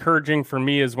that's encouraging for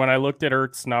me is when I looked at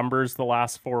Ertz numbers the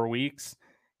last 4 weeks,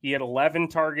 he had 11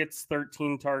 targets,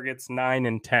 13 targets, 9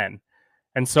 and 10.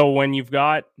 And so when you've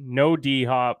got no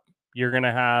D-Hop, you're going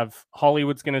to have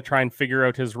Hollywood's going to try and figure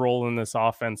out his role in this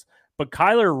offense. But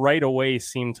Kyler right away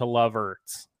seemed to love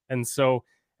Ertz. And so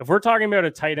If we're talking about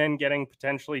a tight end getting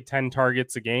potentially 10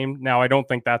 targets a game, now I don't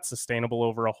think that's sustainable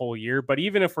over a whole year, but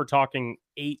even if we're talking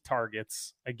 8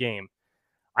 targets a game,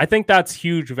 I think that's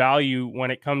huge value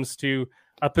when it comes to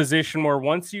a position where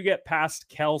once you get past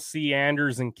Kelsey,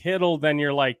 Anders, and Kittle, then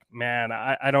you're like, man,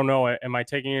 I don't know. Am I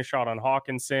taking a shot on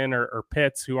Hawkinson or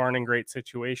Pitts, who aren't in great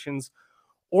situations?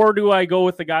 Or do I go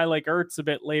with a guy like Ertz a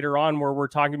bit later on where we're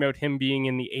talking about him being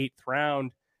in the 8th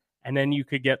round, and then you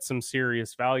could get some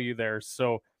serious value there.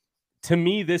 So to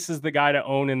me, this is the guy to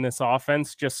own in this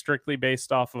offense, just strictly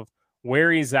based off of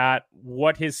where he's at,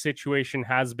 what his situation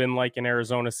has been like in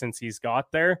Arizona since he's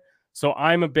got there. So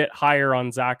I'm a bit higher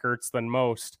on Zach Ertz than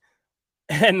most.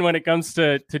 And when it comes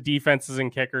to defenses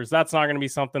and kickers, that's not going to be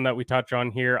something that we touch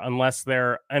on here unless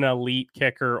they're an elite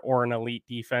kicker or an elite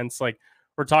defense. Like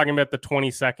we're talking about the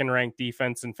 22nd ranked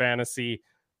defense in fantasy.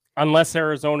 Unless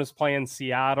Arizona's playing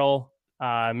Seattle,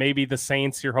 maybe the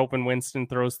Saints, you're hoping Winston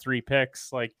throws 3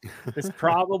 picks. Like this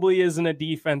probably isn't a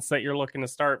defense that you're looking to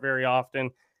start very often.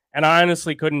 And I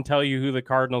honestly couldn't tell you who the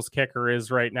Cardinals kicker is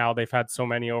right now. They've had so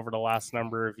many over the last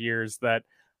number of years that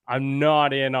I'm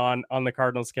not in on the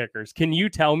Cardinals kickers. Can you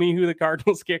tell me who the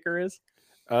Cardinals kicker is?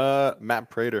 Matt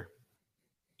Prater.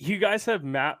 You guys have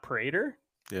Matt Prater?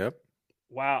 Yep.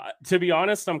 Wow. To be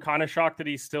honest, I'm kind of shocked that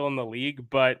he's still in the league,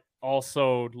 but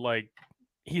also like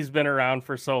he's been around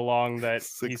for so long that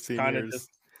he's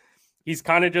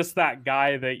kind of just that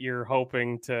guy that you're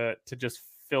hoping to just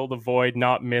fill the void,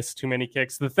 not miss too many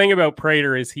kicks. The thing about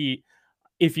Prater is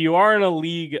if you are in a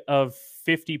league of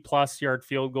 50 plus yard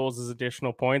field goals as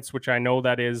additional points, which I know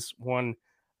that is one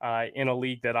in a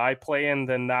league that I play in,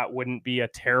 then that wouldn't be a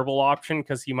terrible option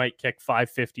because he might kick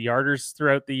 550 yarders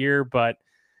throughout the year. But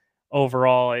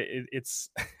overall, it's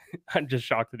I'm just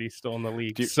shocked that he's still in the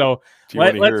league. Let's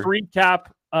recap.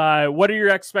 What are your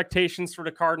expectations for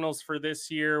the Cardinals for this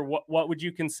year? What would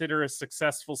you consider a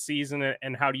successful season,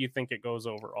 and how do you think it goes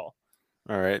overall?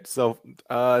 All right. So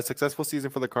a successful season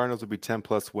for the Cardinals would be 10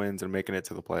 plus wins and making it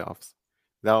to the playoffs.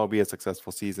 That will be a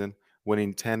successful season,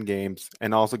 winning 10 games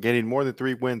and also getting more than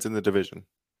 3 wins in the division,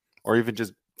 or even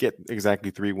just get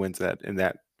exactly 3 wins in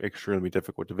that extremely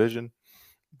difficult division,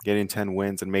 getting 10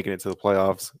 wins and making it to the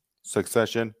playoffs.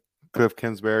 Succession. Cliff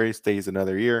Kingsbury stays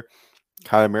another year.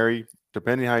 Kyler Murray,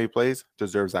 depending how he plays,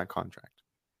 deserves that contract.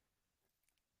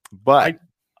 But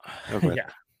go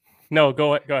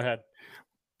ahead.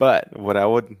 But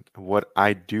what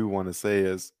I do want to say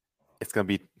is it's going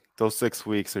to be those 6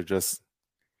 weeks are just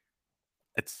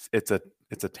it's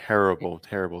a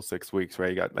terrible 6 weeks, right?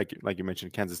 You got like you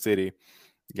mentioned Kansas City,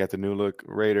 you got the new look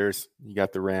Raiders, you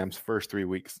got the Rams first 3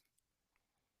 weeks.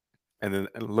 And then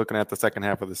looking at the second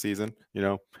half of the season,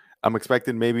 I'm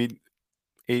expecting maybe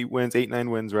 8, 9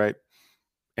 wins, right?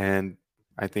 And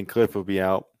I think Cliff will be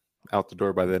out the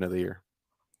door by the end of the year.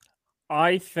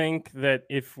 I think that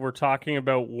if we're talking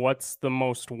about what's the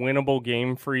most winnable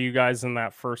game for you guys in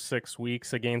that first 6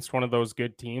 weeks against one of those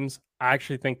good teams, I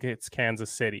actually think it's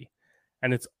Kansas City.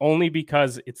 And it's only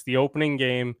because it's the opening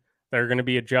game. They're going to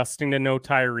be adjusting to no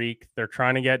Tyreek. They're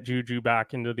trying to get Juju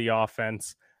back into the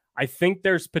offense. I think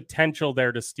there's potential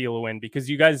there to steal a win because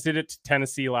you guys did it to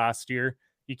Tennessee last year.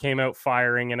 You came out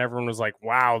firing and everyone was like,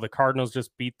 wow, the Cardinals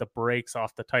just beat the brakes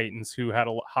off the Titans, who had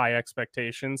high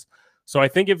expectations. So I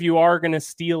think if you are going to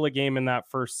steal a game in that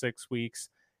first 6 weeks,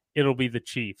 it'll be the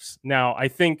Chiefs. Now, I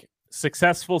think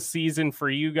successful season for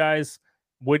you guys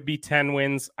would be 10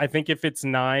 wins. I think if it's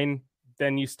 9,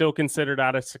 then you still consider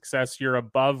that a success. You're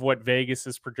above what Vegas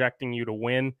is projecting you to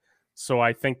win. So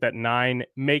I think that 9,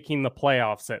 making the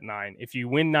playoffs at 9. If you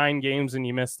win 9 games and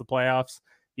you miss the playoffs,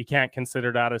 you can't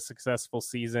consider that a successful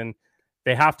season.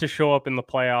 They have to show up in the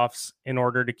playoffs in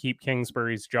order to keep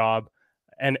Kingsbury's job,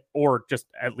 or just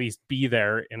at least be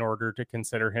there in order to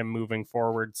consider him moving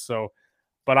forward. So,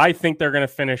 but I think they're going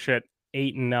to finish at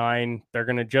 8 and 9. They're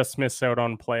going to just miss out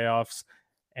on playoffs.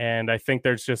 And I think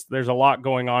there's a lot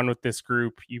going on with this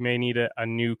group. You may need a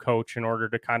new coach in order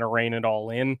to kind of rein it all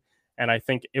in. And I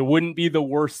think it wouldn't be the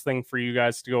worst thing for you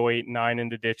guys to go 8 and 9 and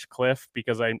to ditch Cliff,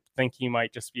 because I think he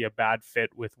might just be a bad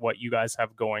fit with what you guys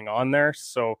have going on there.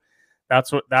 So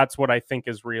that's what I think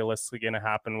is realistically going to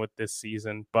happen with this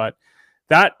season. But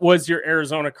that was your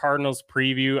Arizona Cardinals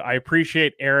preview. I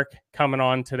appreciate Eric coming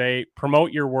on today.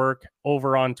 Promote your work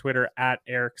over on Twitter at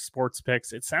Eric Sports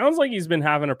Picks. It sounds like he's been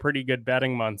having a pretty good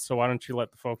betting month, so why don't you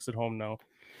let the folks at home know?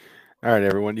 All right,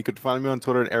 everyone. You can find me on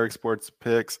Twitter at Eric Sports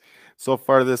Picks. So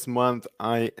far this month,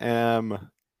 I am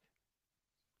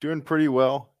doing pretty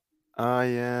well.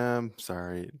 I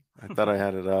thought I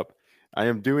had it up. I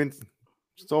am doing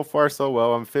so far so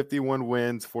well. I'm 51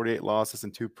 wins, 48 losses,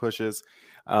 and 2 pushes.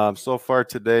 So far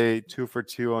today, 2 for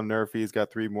 2 on Nerfy. He's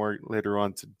got 3 more later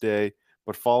on today.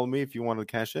 But follow me if you want to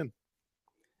cash in.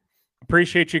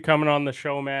 Appreciate you coming on the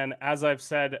show, man. As I've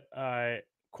said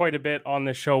quite a bit on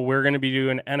the show, we're going to be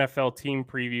doing NFL team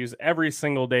previews every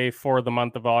single day for the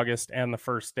month of August and the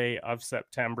first day of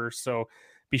September. So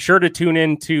be sure to tune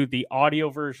in to the audio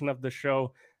version of the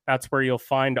show. That's where you'll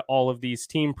find all of these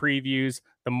team previews.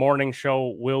 The morning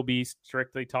show will be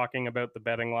strictly talking about the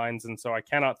betting lines. And so I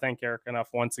cannot thank Eric enough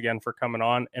once again for coming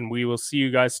on. And we will see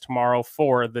you guys tomorrow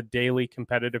for the Daily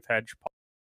Competitive Hedge